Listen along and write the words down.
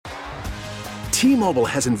T-Mobile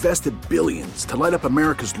has invested billions to light up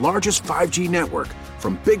America's largest 5G network,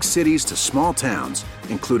 from big cities to small towns,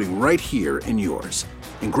 including right here in yours.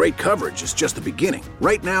 And great coverage is just the beginning.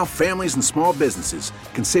 Right now, families and small businesses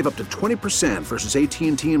can save up to 20% versus AT&T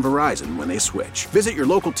and Verizon when they switch. Visit your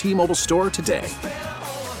local T-Mobile store today.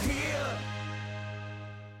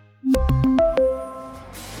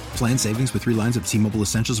 Plan savings with 3 lines of T-Mobile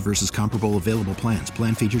Essentials versus comparable available plans.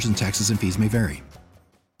 Plan features and taxes and fees may vary.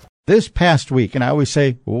 This past week, and I always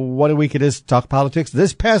say, what a week it is to talk politics.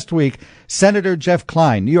 This past week, Senator Jeff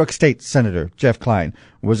Klein, New York State Senator Jeff Klein,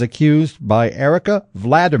 was accused by Erica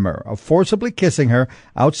Vladimir of forcibly kissing her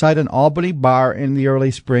outside an Albany bar in the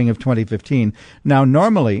early spring of 2015. Now,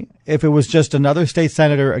 normally, if it was just another state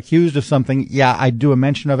senator accused of something, yeah, I'd do a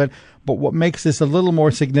mention of it. But what makes this a little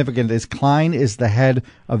more significant is Klein is the head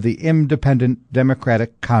of the Independent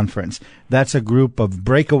Democratic Conference. That's a group of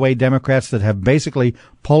breakaway Democrats that have basically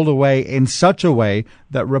pulled away in such a way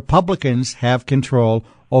that Republicans have control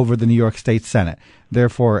over the New York State Senate.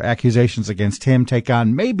 Therefore, accusations against him take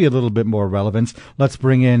on maybe a little bit more relevance. Let's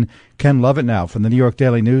bring in Ken Lovett now from the New York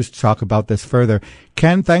Daily News to talk about this further.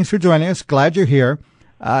 Ken, thanks for joining us. Glad you're here.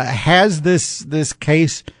 Has this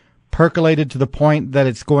case percolated to the point that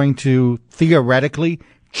it's going to theoretically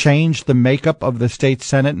change the makeup of the state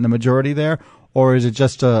Senate and the majority there? Or is it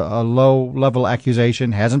just a low-level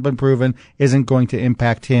accusation, hasn't been proven, isn't going to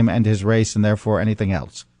impact him and his race and therefore anything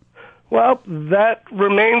else? Well, that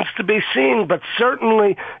remains to be seen, but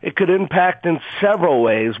certainly it could impact in several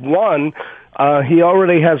ways. One, he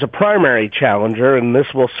already has a primary challenger, and this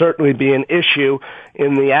will certainly be an issue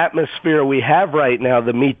in the atmosphere we have right now,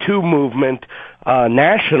 the Me Too movement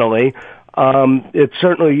nationally. It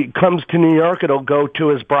certainly comes to New York. It'll go to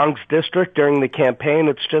his Bronx district during the campaign.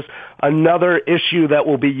 It's just another issue that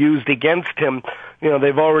will be used against him. You know,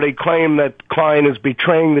 they've already claimed that Klein is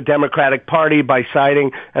betraying the Democratic Party by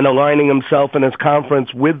siding and aligning himself in his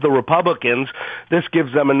conference with the Republicans. This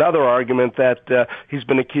gives them another argument that he's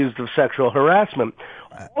been accused of sexual harassment.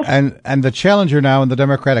 And the challenger now in the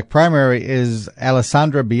Democratic primary is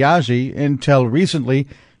Alessandra Biaggi. Until recently,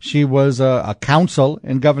 she was a counsel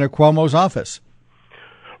in Governor Cuomo's office.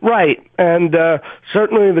 Right, and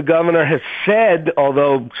certainly the governor has said,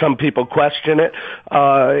 although some people question it,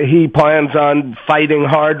 he plans on fighting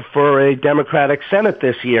hard for a Democratic Senate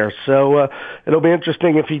this year. So it'll be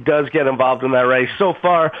interesting if he does get involved in that race. So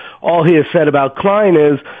far, all he has said about Klein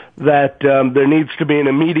is that there needs to be an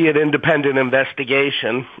immediate independent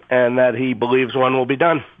investigation and that he believes one will be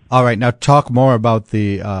done. All right, now talk more about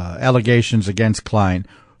the allegations against Klein.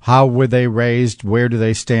 How were they raised? Where do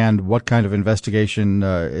they stand? What kind of investigation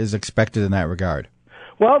is expected in that regard?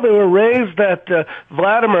 Well, they were raised that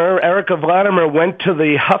Erica Vladimir, went to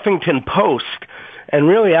the Huffington Post and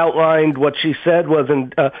really outlined what she said was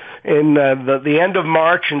in the end of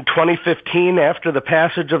March in 2015, after the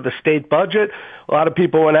passage of the state budget. A lot of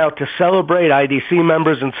people went out to celebrate, IDC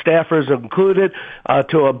members and staffers included,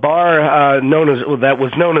 to a bar that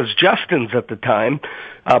was known as Justin's at the time,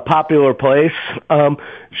 a popular place.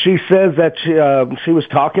 She says that she was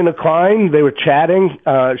talking to Klein. They were chatting.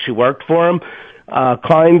 She worked for him.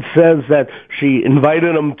 Klein says that she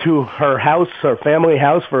invited him to her house, her family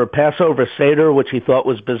house, for a Passover Seder, which he thought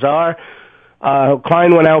was bizarre.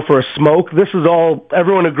 Klein went out for a smoke. This is all,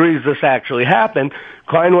 everyone agrees this actually happened.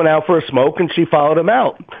 Klein went out for a smoke and she followed him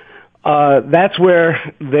out. That's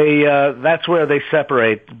where they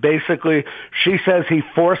separate. Basically, she says he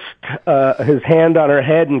forced his hand on her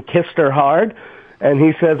head and kissed her hard, and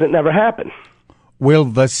he says it never happened. Will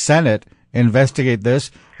the Senate investigate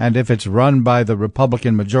this? And if it's run by the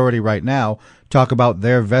Republican majority right now, talk about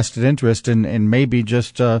their vested interest in maybe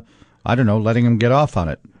just, letting him get off on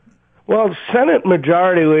it. Well, Senate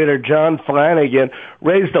Majority Leader John Flanagan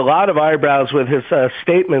raised a lot of eyebrows with his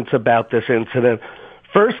statements about this incident.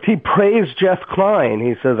 First, he praised Jeff Klein.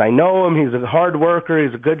 He says, I know him, he's a hard worker,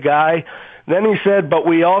 he's a good guy. Then he said, but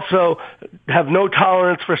we also have no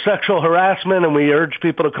tolerance for sexual harassment, and we urge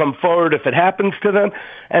people to come forward if it happens to them.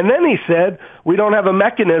 And then he said, we don't have a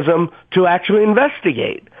mechanism to actually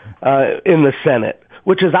investigate in the Senate,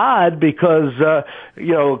 which is odd because,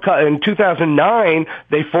 in 2009,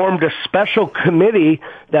 they formed a special committee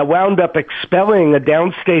that wound up expelling a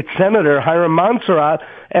downstate senator, Hiram Montserrat,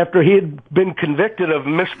 after he had been convicted of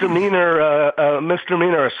misdemeanor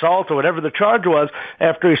assault or whatever the charge was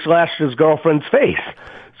after he slashed his girlfriend's face.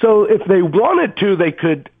 So if they wanted to, they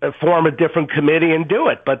could form a different committee and do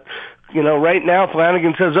it. But, right now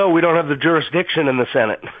Flanagan says, we don't have the jurisdiction in the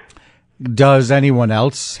Senate. Does anyone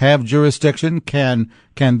else have jurisdiction? Can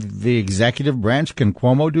the executive branch, can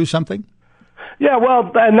Cuomo do something? Yeah,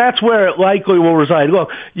 well, and that's where it likely will reside. Look,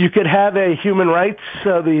 you could have a human rights,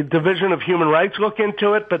 the Division of Human Rights look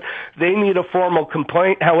into it, but they need a formal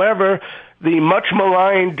complaint. However, the much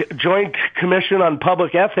maligned Joint Commission on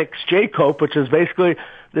Public Ethics, JCOPE, which is basically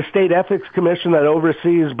the state ethics commission that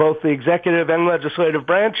oversees both the executive and legislative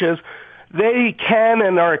branches, they can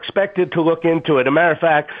and are expected to look into it. As a matter of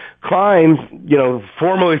fact, Klein,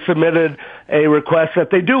 formally submitted a request that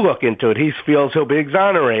they do look into it. He feels he'll be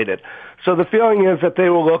exonerated. So the feeling is that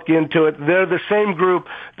they will look into it. They're the same group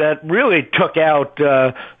that really took out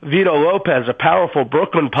Vito Lopez, a powerful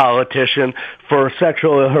Brooklyn politician, for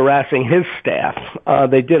sexually harassing his staff.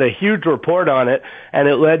 They did a huge report on it, and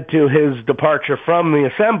it led to his departure from the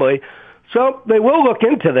assembly. So they will look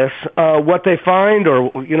into this. What they find,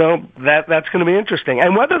 or that's going to be interesting,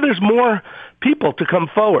 and whether there's more people to come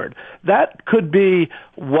forward. That could be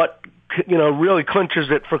what really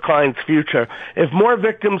clinches it for Klein's future. If more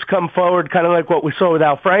victims come forward, kind of like what we saw with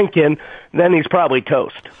Al Franken, then he's probably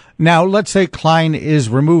toast. Now, let's say Klein is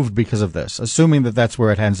removed because of this, assuming that that's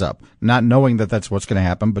where it ends up, not knowing that that's what's going to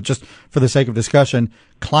happen, but just for the sake of discussion,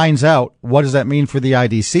 Klein's out. What does that mean for the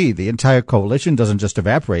IDC? The entire coalition doesn't just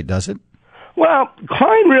evaporate, does it? Well,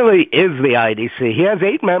 Klein really is the IDC. He has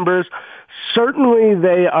 8 members. Certainly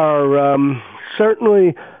they are,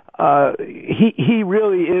 he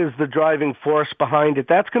really is the driving force behind it.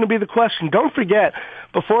 That's going to be the question. Don't forget,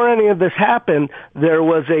 before any of this happened, there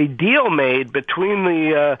was a deal made between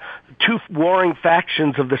the two warring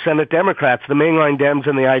factions of the Senate Democrats, the mainline Dems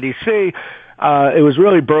and the IDC. It was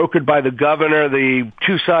really brokered by the governor. The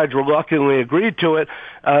two sides reluctantly agreed to it.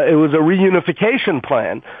 It was a reunification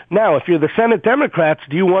plan. Now, if you're the Senate Democrats,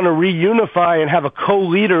 do you want to reunify and have a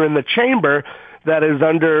co-leader in the chamber that is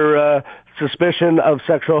under suspicion of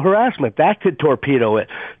sexual harassment? That could torpedo it.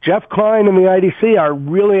 Jeff Klein and the IDC are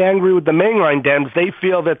really angry with the mainline Dems. They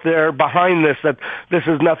feel that they're behind this, that this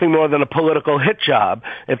is nothing more than a political hit job.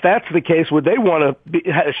 If that's the case, would they want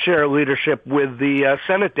to share leadership with the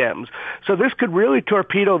Senate Dems? So this could really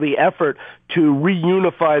torpedo the effort to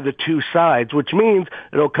reunify the two sides, which means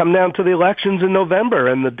it'll come down to the elections in November,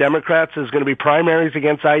 and the Democrats is going to be primaries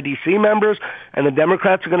against IDC members, and the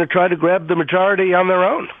Democrats are going to try to grab the majority on their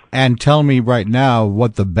own. And tell me right now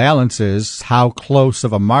what the balance is. How close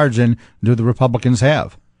of a margin do the Republicans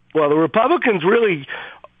have? Well, the Republicans really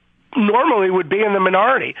normally would be in the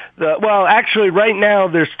minority. Well, actually, right now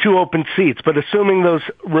there's 2 open seats, but assuming those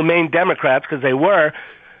remain Democrats, because they were,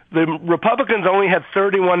 the Republicans only have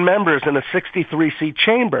 31 members in a 63-seat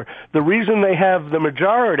chamber. The reason they have the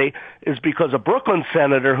majority is because a Brooklyn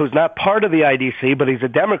senator who's not part of the IDC, but he's a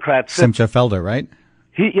Democrat. Simcha Felder, right?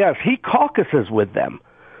 He caucuses with them.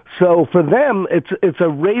 So for them, it's a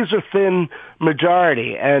razor-thin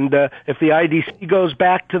majority. And if the IDC goes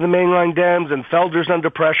back to the mainline Dems and Felder's under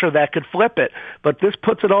pressure, that could flip it. But this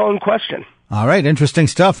puts it all in question. All right, interesting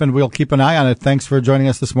stuff, and we'll keep an eye on it. Thanks for joining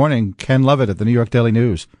us this morning. Ken Lovett at the New York Daily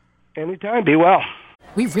News. Anytime. Be well.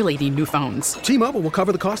 We really need new phones. T-Mobile will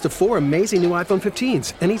cover the cost of 4 amazing new iPhone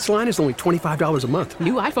 15s, and each line is only $25 a month.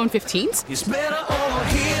 New iPhone 15s? It's better over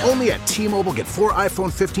here. Only at T-Mobile, get 4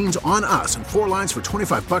 iPhone 15s on us and 4 lines for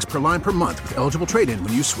 $25 per line per month with eligible trade-in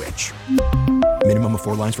when you switch. Minimum of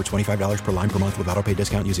 4 lines for $25 per line per month with auto-pay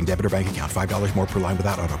discount using debit or bank account. $5 more per line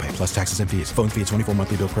without auto-pay, plus taxes and fees. Phone fee at 24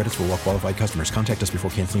 monthly bill credits for well-qualified customers. Contact us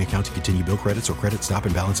before canceling account to continue bill credits or credit stop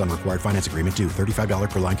and balance on required finance agreement due. $35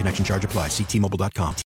 per line connection charge applies. See T-Mobile.com.